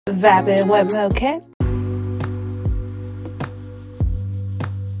Vibing with Mocha.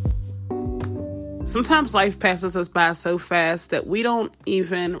 Sometimes life passes us by so fast that we don't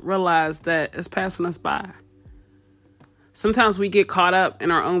even realize that it's passing us by. Sometimes we get caught up in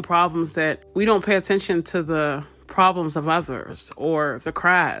our own problems that we don't pay attention to the problems of others or the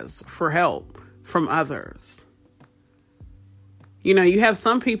cries for help from others. You know, you have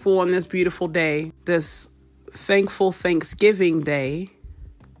some people on this beautiful day, this thankful Thanksgiving day,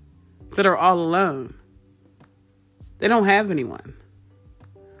 that are all alone. They don't have anyone.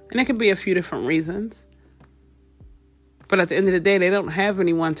 And it could be a few different reasons. But at the end of the day, they don't have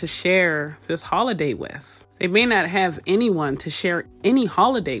anyone to share this holiday with. They may not have anyone to share any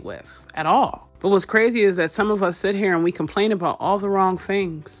holiday with at all. But what's crazy is that some of us sit here and we complain about all the wrong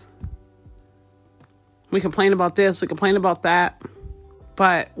things. We complain about this, we complain about that.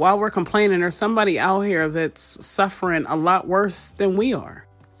 But while we're complaining, there's somebody out here that's suffering a lot worse than we are.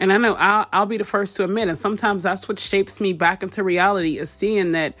 And I know I'll be the first to admit, and sometimes that's what shapes me back into reality, is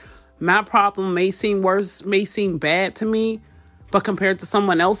seeing that my problem may seem worse, may seem bad to me, but compared to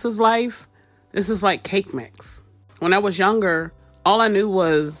someone else's life, this is like cake mix. When I was younger, all I knew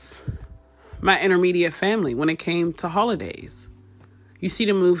was my intermediate family when it came to holidays. You see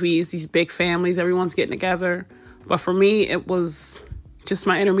the movies, these big families, everyone's getting together. But for me, it was just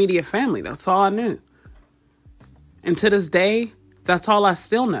my intermediate family. That's all I knew. And to this day, that's all I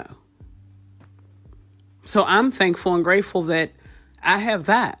still know. So I'm thankful and grateful that I have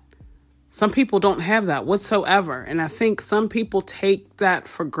that. Some people don't have that whatsoever. And I think some people take that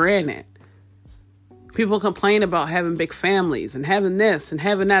for granted. People complain about having big families and having this and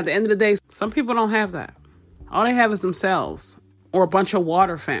having that. At the end of the day, some people don't have that. All they have is themselves or a bunch of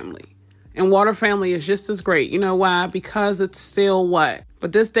water family. And water family is just as great. You know why? Because it's still what?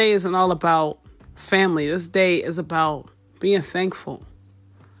 But this day isn't all about family. This day is about being thankful.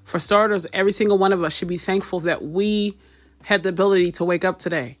 For starters, every single one of us should be thankful that we had the ability to wake up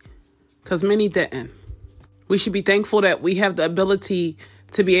today, because many didn't. We should be thankful that we have the ability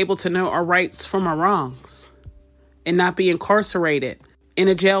to be able to know our rights from our wrongs and not be incarcerated in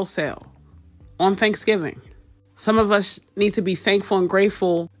a jail cell on Thanksgiving. Some of us need to be thankful and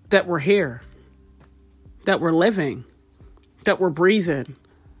grateful that we're here, that we're living, that we're breathing,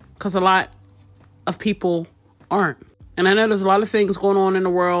 because a lot of people aren't. And I know there's a lot of things going on in the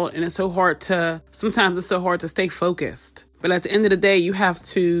world, and sometimes it's so hard to stay focused. But at the end of the day, you have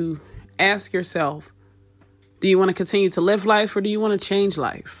to ask yourself, do you want to continue to live life, or do you want to change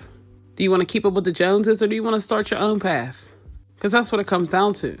life? Do you want to keep up with the Joneses, or do you want to start your own path? Because that's what it comes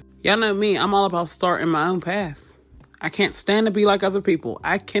down to. Y'all know me, I'm all about starting my own path. I can't stand to be like other people.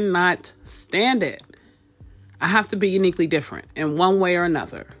 I cannot stand it. I have to be uniquely different in one way or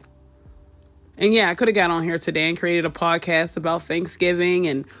another. And yeah, I could have got on here today and created a podcast about Thanksgiving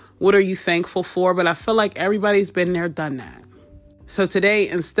and what are you thankful for? But I feel like everybody's been there, done that. So today,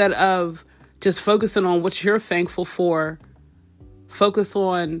 instead of just focusing on what you're thankful for, focus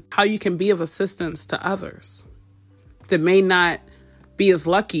on how you can be of assistance to others that may not be as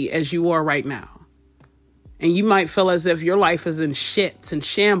lucky as you are right now. And you might feel as if your life is in shits and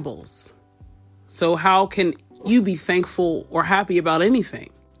shambles. So how can you be thankful or happy about anything?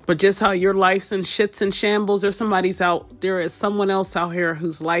 But just how your life's in shits and shambles, there is someone else out here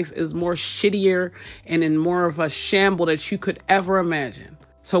whose life is more shittier and in more of a shamble that you could ever imagine.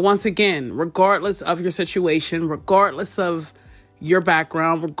 So once again, regardless of your situation, regardless of your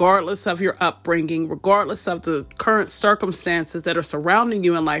background, regardless of your upbringing, regardless of the current circumstances that are surrounding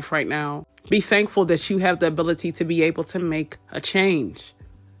you in life right now, be thankful that you have the ability to be able to make a change.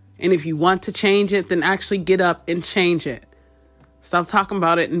 And if you want to change it, then actually get up and change it. Stop talking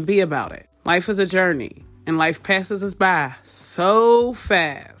about it and be about it. Life is a journey, and life passes us by so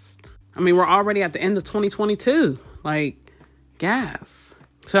fast. I mean, we're already at the end of 2022. Guys.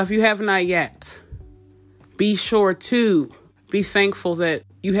 So if you have not yet, be sure to be thankful that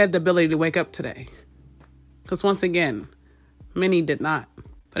you had the ability to wake up today. Because once again, many did not.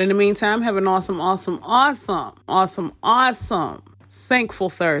 But in the meantime, have an awesome Thankful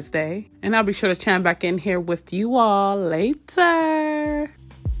Thursday. And I'll be sure to chime back in here with you all later.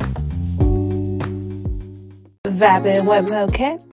 Vibing with Mocha.